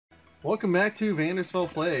Welcome back to Vandersfell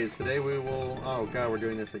Plays. Today we will... Oh god, we're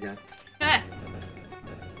doing this again.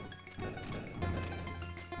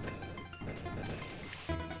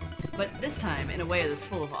 But this time in a way that's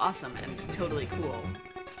full of awesome and totally cool.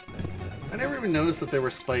 I never even noticed that there were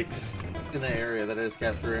spikes in the area that I just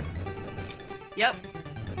got through. Yep.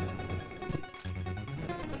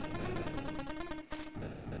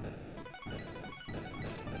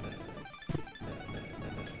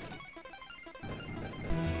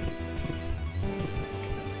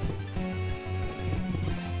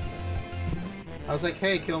 I was like,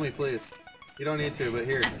 hey, kill me please. You don't need to, but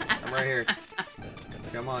here. I'm right here.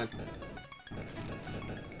 Come on.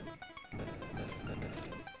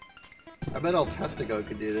 I bet El Testigo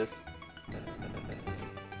could do this.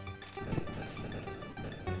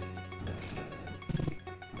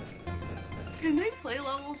 Can they play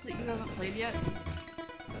levels that you haven't played yet?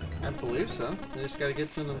 I believe so. They just gotta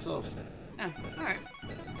get to them themselves. Oh, alright.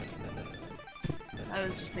 I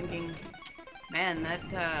was just thinking, man, that,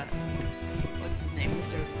 what's his name?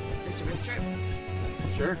 Mr. Ristrip?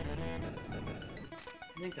 Sure.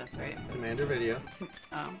 I think that's right. Commander Video.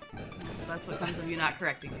 Oh. That's what comes of you not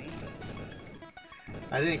correcting me.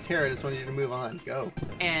 I didn't care, I just wanted you to move on. Go.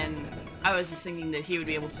 And I was just thinking that he would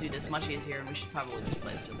be able to do this much easier, and we should probably just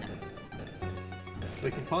play this with him.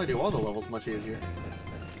 We can probably do all the levels much easier.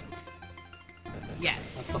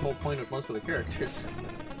 Yes. That's the whole point of most of the characters.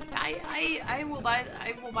 I will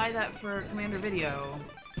buy that for Commander Video.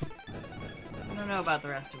 I don't know about the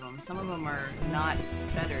rest of them. Some of them are not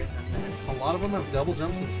better than this. A lot of them have double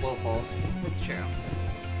jumps and slow falls. That's true.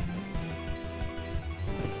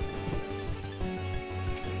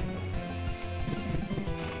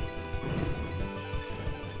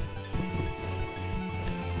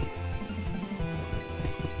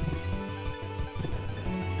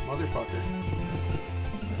 Motherfucker.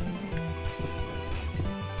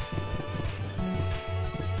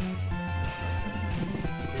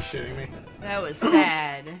 You shitting me? That was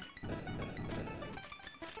sad.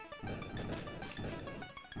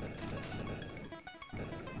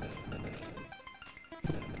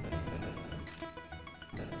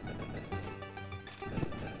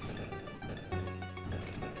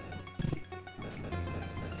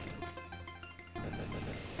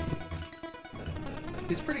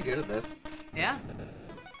 He's pretty good at this. Yeah.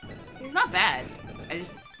 He's not bad. I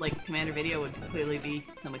just, like, Commander Video would clearly be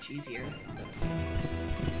so much easier.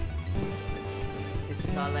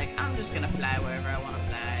 It's all like, I'm just gonna fly wherever I want to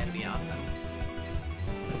fly, it'll be awesome.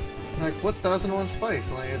 Like, what's 1001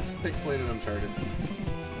 Spikes? Like, it's pixelated Uncharted.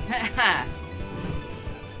 Haha!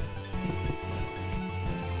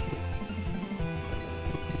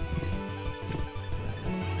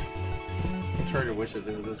 Uncharted wishes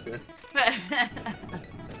it was this good.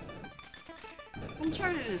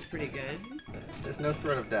 Uncharted is pretty good. There's no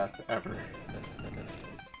threat of death, ever.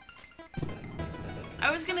 I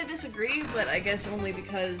was gonna disagree, but I guess only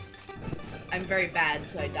because I'm very bad,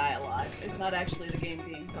 so I die a lot. It's not actually the game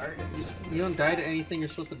being hard, it's just... You don't die to anything you're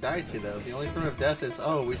supposed to die to, though. The only threat of death is,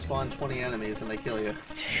 oh, we spawn 20 enemies and they kill you.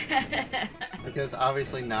 Because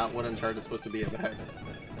obviously not what Uncharted's supposed to be about.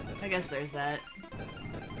 I guess there's that.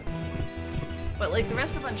 But, like, the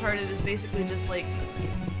rest of Uncharted is basically just, like...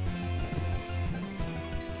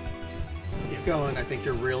 Keep going, I think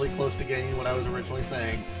you're really close to getting what I was originally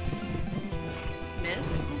saying.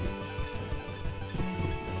 Missed?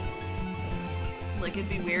 Like, it'd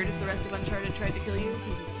be weird if the rest of Uncharted tried to kill you,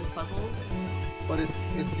 because it's just puzzles. But it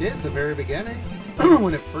did at the very beginning.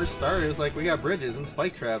 When it first started, it was like, we got bridges and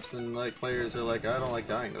spike traps, and, like, players are like, I don't like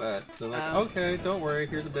dying to that. So, like, Oh. okay, don't worry,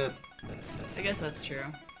 here's a bit. I guess that's true.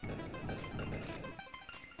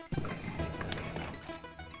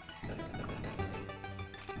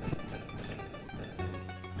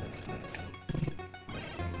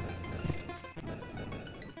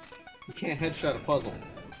 You can't headshot a puzzle.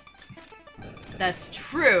 That's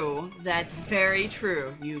true. That's very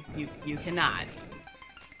true. You cannot.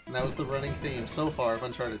 And that was the running theme so far of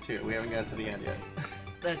Uncharted 2. We haven't got to the end yet.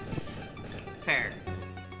 That's fair.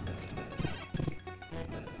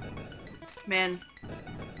 Man,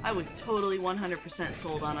 I was totally 100%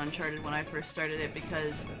 sold on Uncharted when I first started it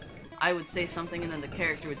because I would say something and then the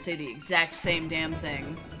character would say the exact same damn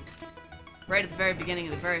thing. Right at the very beginning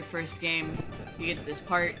of the very first game, you get to this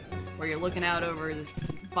part where you're looking out over this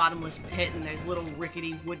bottomless pit and there's little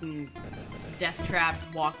rickety wooden death trap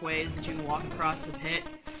walkways that you can walk across the pit.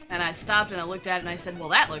 And I stopped and I looked at it and I said, well,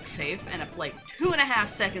 that looks safe. And like 2.5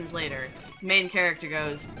 seconds later, main character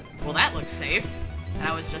goes, well, that looks safe. And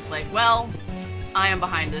I was just like, well, I am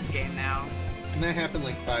behind this game now. And that happened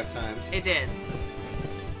like 5 times. It did.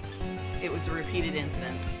 It was a repeated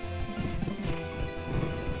incident.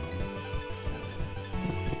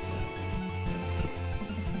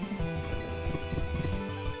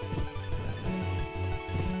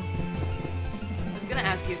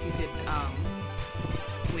 you if you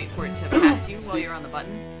could wait for it to pass you while you're on the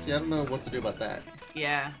button. See, I don't know what to do about that.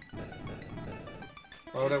 Yeah.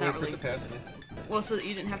 Why would I It's wait not for really- it to pass me? Well, so that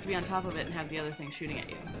you didn't have to be on top of it and have the other thing shooting at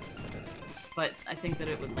you. But I think that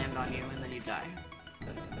it would land on you and then you'd die.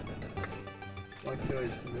 Why can't I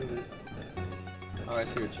just move it? Oh, I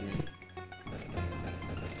see what you mean.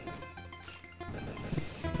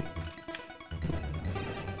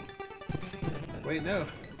 Wait, no.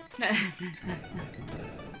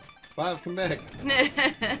 Bob, come back.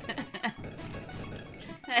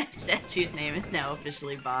 Statue's name is now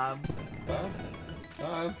officially Bob. Bob?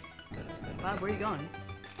 Bob? Bob, where are you going?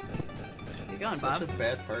 Where you going, Such Bob? a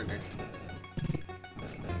bad partner.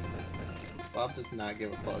 Bob does not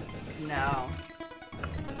give a fuck. No.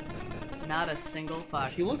 Not a single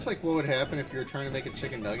fuck. He looks like what would happen if you were trying to make a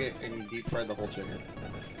chicken nugget and you deep fried the whole chicken.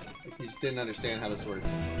 Like you just didn't understand how this works.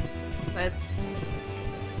 That's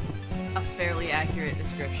a fairly accurate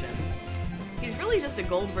description. He's really just a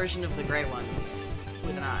gold version of the gray ones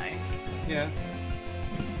with an eye. Yeah.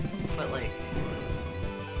 But like...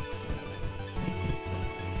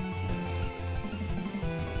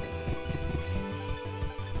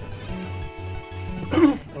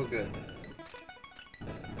 Oh, good.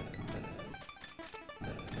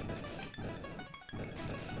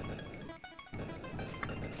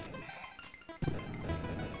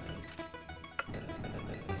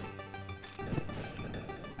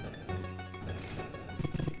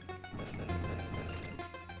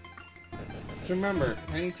 So remember,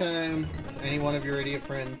 anytime any one of your idiot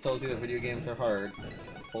friends tells you that video games are hard,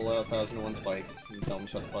 pull out 1001 Spikes and tell them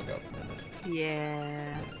to shut the fuck up.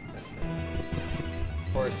 Yeah...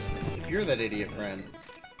 Of course, if you're that idiot friend,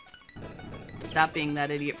 Stop being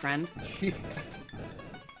that idiot friend. yeah.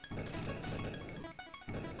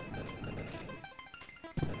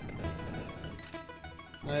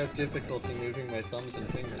 I have difficulty moving my thumbs and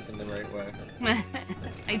fingers in the right way.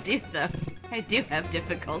 I do, though. I do have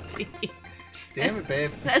difficulty. Damn it,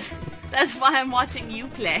 babe. That's why I'm watching you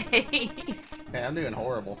play. Hey, I'm doing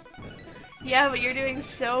horrible. Yeah, but you're doing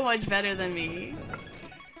so much better than me.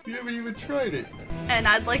 You haven't even tried it. And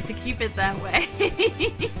I'd like to keep it that way.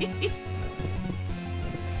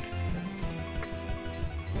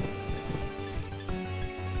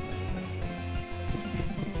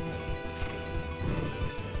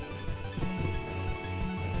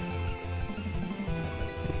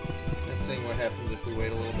 Let's see what happens if we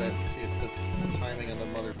wait a little bit and see if the timing on the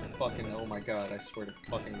motherfucking... Oh my god, I swear to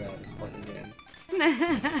fucking god, this fucking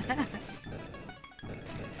game.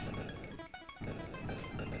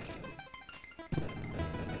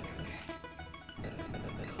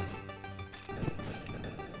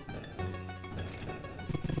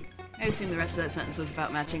 I assume the rest of that sentence was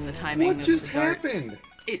about matching the timing What of just the dart. happened?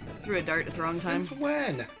 It threw a dart at the wrong time Since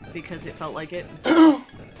when? because it felt like it.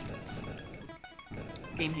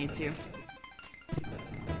 Game hates you.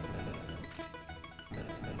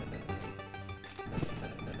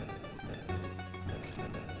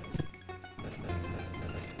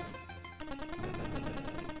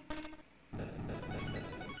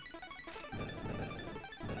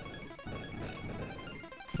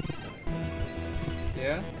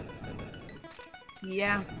 Yeah?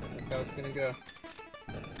 Yeah. That's how it's gonna go.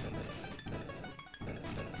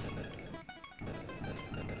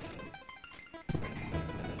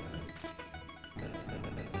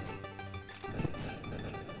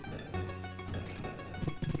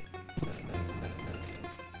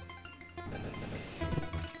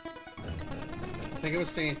 I think it was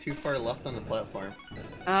staying too far left on the platform.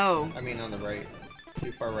 Oh. I mean on the right.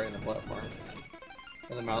 Too far right on the platform.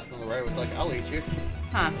 And the mouth on the right was like, I'll eat you.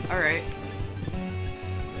 Huh. Alright.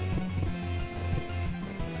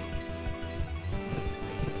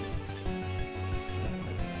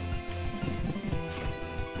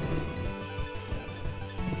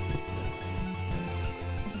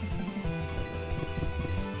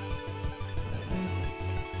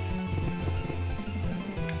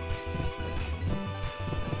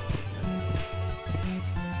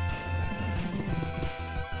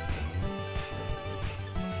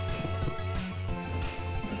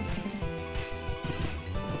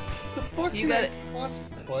 The fuck You did I got- plus-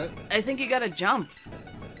 What? I think you gotta jump.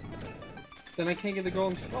 Then I can't get the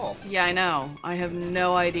golden skull. Yeah, I know. I have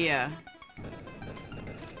no idea.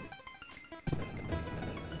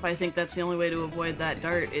 But I think that's the only way to avoid that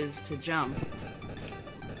dart is to jump.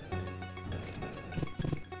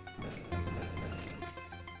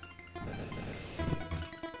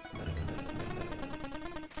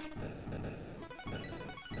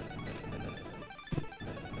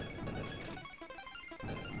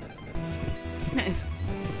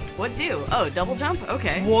 What do? Oh, double jump?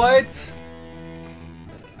 Okay. What?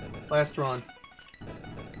 Last run.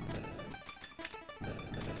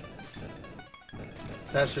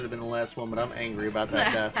 That should have been the last one, but I'm angry about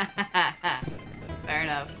that death. Fair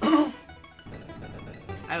enough.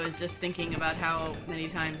 I was just thinking about how many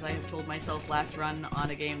times I have told myself last run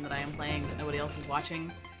on a game that I am playing that nobody else is watching,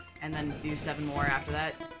 and then do 7 more after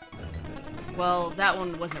that. Well, that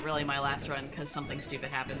one wasn't really my last run because something stupid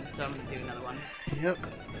happened, so I'm gonna do another one. Yep.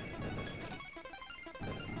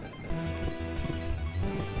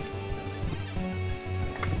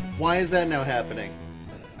 Why is that now happening?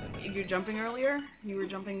 You're jumping earlier? You were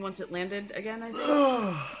jumping once it landed again, I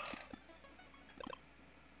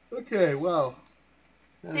think? Okay, well.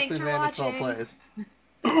 Thanks for Madness watching. All Plays.